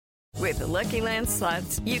With the Lucky Land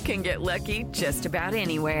Slots, you can get lucky just about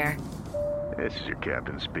anywhere. This is your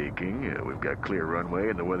captain speaking. We've got clear runway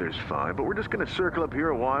and the weather's fine, but we're just going to circle up here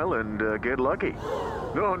a while and get lucky.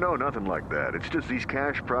 No, nothing like that. It's just these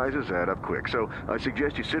cash prizes add up quick. So I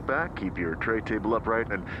suggest you sit back, keep your tray table upright,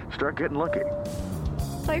 and start getting lucky.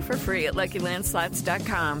 Play for free at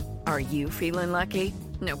LuckyLandSlots.com. Are you feeling lucky?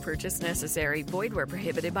 No purchase necessary. Void where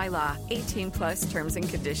prohibited by law. 18 plus terms and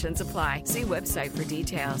conditions apply. See website for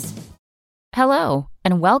details. Hello,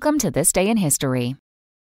 and welcome to This Day in History.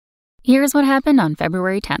 Here's what happened on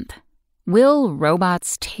February 10th. Will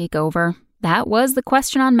robots take over? That was the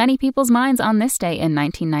question on many people's minds on this day in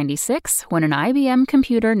 1996 when an IBM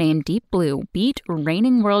computer named Deep Blue beat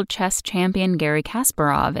reigning world chess champion Garry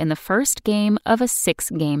Kasparov in the first game of a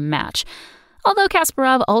 6-game match. Although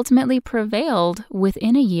Kasparov ultimately prevailed,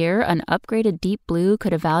 within a year, an upgraded Deep Blue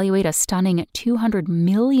could evaluate a stunning 200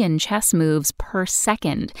 million chess moves per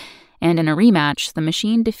second. And in a rematch, the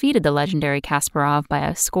machine defeated the legendary Kasparov by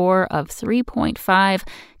a score of 3.5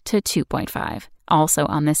 to 2.5. Also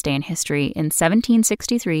on this day in history, in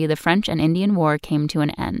 1763, the French and Indian War came to an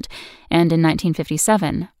end. And in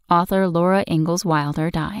 1957, author Laura Ingalls Wilder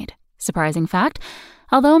died. Surprising fact,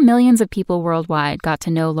 although millions of people worldwide got to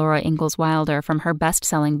know Laura Ingalls Wilder from her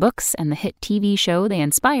best-selling books and the hit TV show they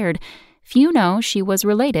inspired, few know she was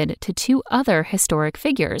related to two other historic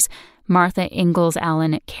figures, Martha Ingalls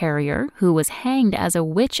Allen Carrier, who was hanged as a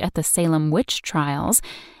witch at the Salem witch trials,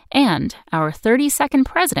 and our 32nd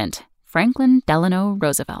president, Franklin Delano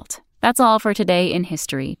Roosevelt. That's all for today in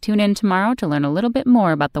history. Tune in tomorrow to learn a little bit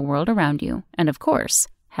more about the world around you. And of course,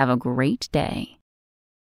 have a great day.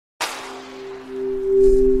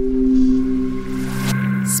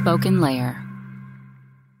 Spoken Layer.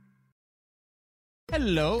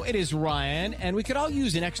 Hello, it is Ryan, and we could all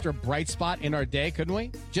use an extra bright spot in our day, couldn't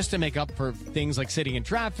we? Just to make up for things like sitting in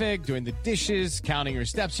traffic, doing the dishes, counting your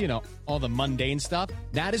steps, all the mundane stuff.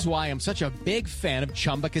 That is why I'm such a big fan of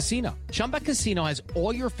Chumba Casino. Chumba Casino has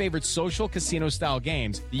all your favorite social casino-style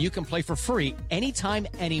games that you can play for free anytime,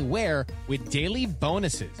 anywhere with daily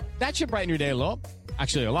bonuses. That should brighten your day a little.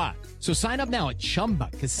 Actually, a lot. So sign up now at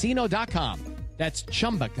ChumbaCasino.com. That's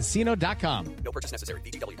ChumbaCasino.com. No purchase necessary.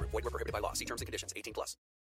 VGW Group. Void where prohibited by law. See terms and conditions. 18 plus.